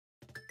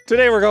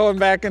Today we're going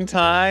back in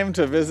time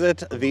to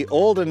visit the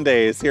olden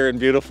days here in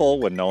beautiful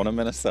Winona,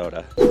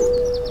 Minnesota.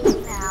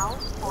 Now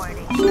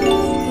boarding.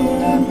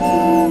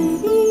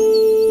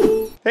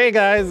 Hey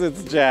guys,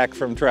 it's Jack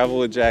from Travel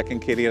with Jack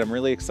and Kitty, and I'm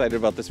really excited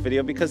about this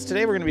video because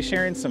today we're going to be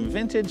sharing some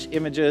vintage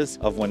images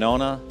of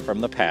Winona from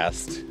the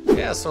past.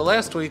 Yeah, so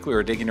last week we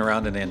were digging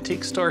around an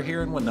antique store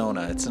here in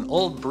Winona. It's an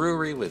old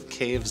brewery with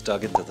caves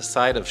dug into the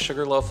side of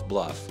Sugarloaf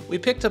Bluff. We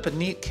picked up a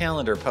neat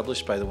calendar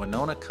published by the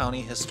Winona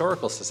County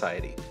Historical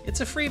Society.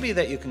 It's a freebie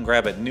that you can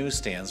grab at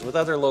newsstands with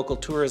other local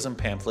tourism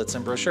pamphlets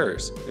and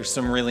brochures. There's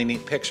some really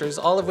neat pictures,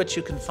 all of which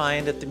you can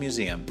find at the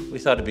museum. We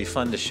thought it'd be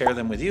fun to share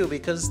them with you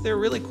because they're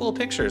really cool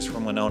pictures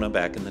from Winona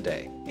back in the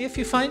day. If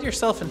you find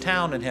yourself in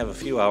town and have a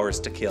few hours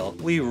to kill,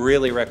 we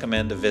really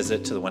recommend a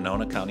visit to the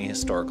Winona County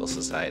Historical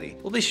Society.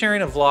 We'll be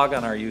sharing a vlog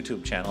on our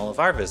YouTube channel of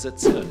our visit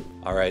soon.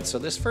 Alright, so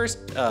this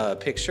first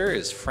picture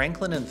is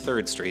Franklin and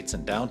 3rd Streets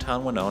in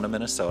downtown Winona,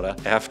 Minnesota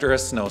after a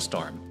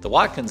snowstorm. The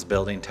Watkins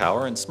Building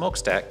Tower and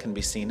smokestack can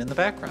be seen in the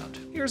background.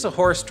 Here's a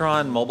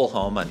horse-drawn mobile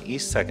home on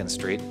East 2nd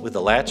Street with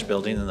the Latch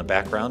Building in the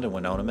background in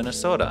Winona,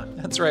 Minnesota.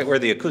 That's right where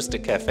the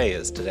Acoustic Cafe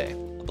is today.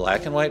 A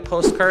black and white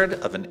postcard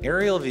of an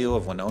aerial view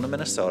of Winona,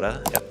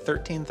 Minnesota at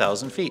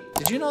 13,000 feet.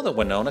 Did you know that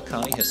Winona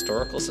County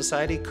Historical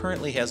Society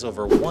currently has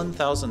over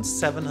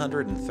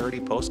 1,730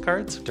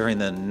 postcards? During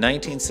the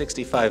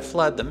 1965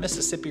 flood, the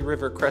Mississippi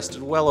River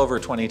crested well over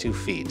 22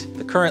 feet.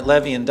 The current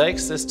levee and dike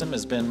system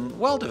has been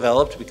well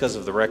developed because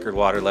of the record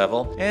water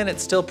level, and it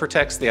still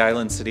protects the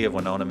island city of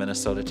Winona,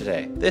 Minnesota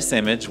today. This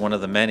image, one of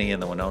the many in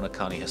the Winona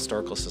County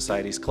Historical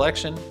Society's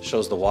collection,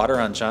 shows the water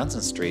on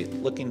Johnson Street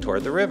looking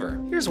toward the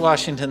river. Here's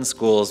Washington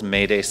School's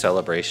May Day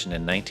celebration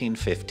in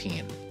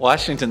 1915.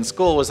 Washington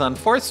School was on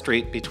 4th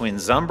Street between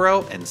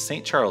Zumbro and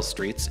St. Charles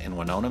Streets in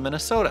Winona,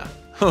 Minnesota.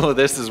 Oh,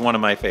 this is one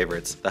of my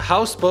favorites. The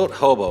Houseboat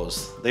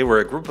Hobos. They were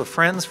a group of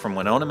friends from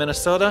Winona,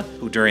 Minnesota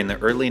who during the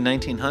early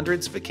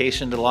 1900s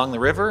vacationed along the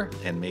river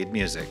and made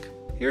music.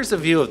 Here's a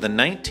view of the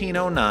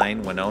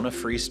 1909 Winona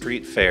Free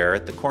Street Fair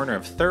at the corner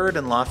of 3rd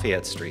and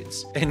Lafayette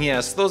Streets. And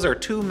yes, those are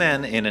two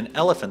men in an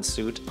elephant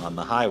suit on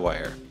the high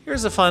wire.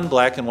 Here's a fun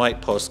black and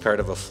white postcard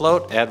of a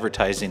float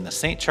advertising the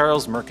St.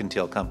 Charles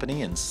Mercantile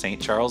Company in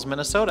St. Charles,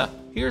 Minnesota.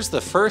 Here's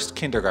the first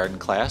kindergarten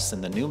class in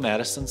the new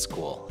Madison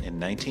School in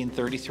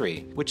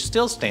 1933, which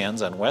still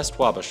stands on West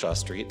Wabasha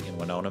Street in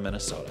Winona,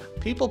 Minnesota.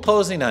 People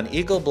posing on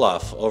Eagle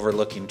Bluff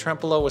overlooking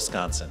Trempealeau,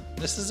 Wisconsin.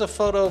 This is a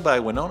photo by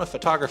Winona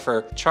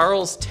photographer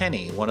Charles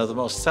Tenney, one of the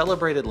most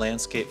celebrated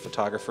landscape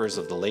photographers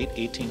of the late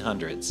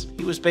 1800s.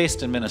 He was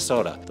based in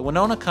Minnesota. The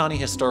Winona County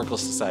Historical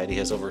Society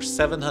has over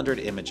 700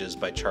 images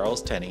by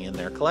Charles Tenney in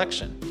their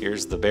collection.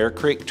 Here's the Bear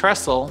Creek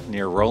Trestle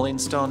near Rolling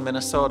Stone,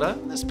 Minnesota.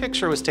 This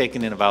picture was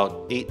taken in about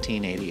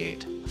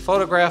 1888. A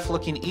photograph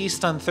looking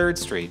east on 3rd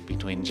Street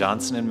between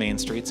Johnson and Main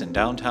Streets in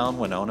downtown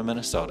Winona,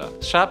 Minnesota.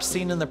 Shops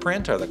seen in the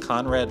print are the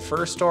Conrad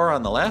Fur Store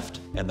on the left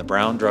and the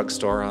Brown Drug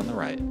Store on the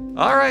right.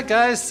 Alright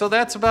guys, so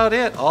that's about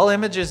it. All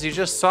images you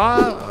just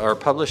saw are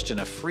published in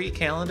a free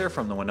calendar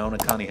from the Winona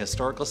County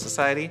Historical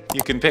Society.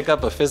 You can pick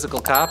up a physical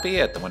copy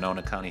at the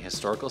Winona County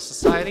Historical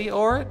Society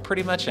or at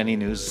pretty much any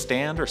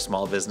newsstand or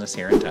small business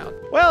here in town.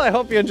 Well, I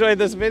hope you enjoyed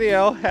this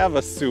video. Have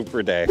a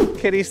super day.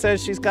 Kitty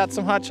says she's got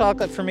some hot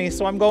chocolate for me,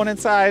 so I'm going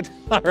inside.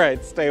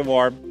 Alright, stay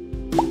warm.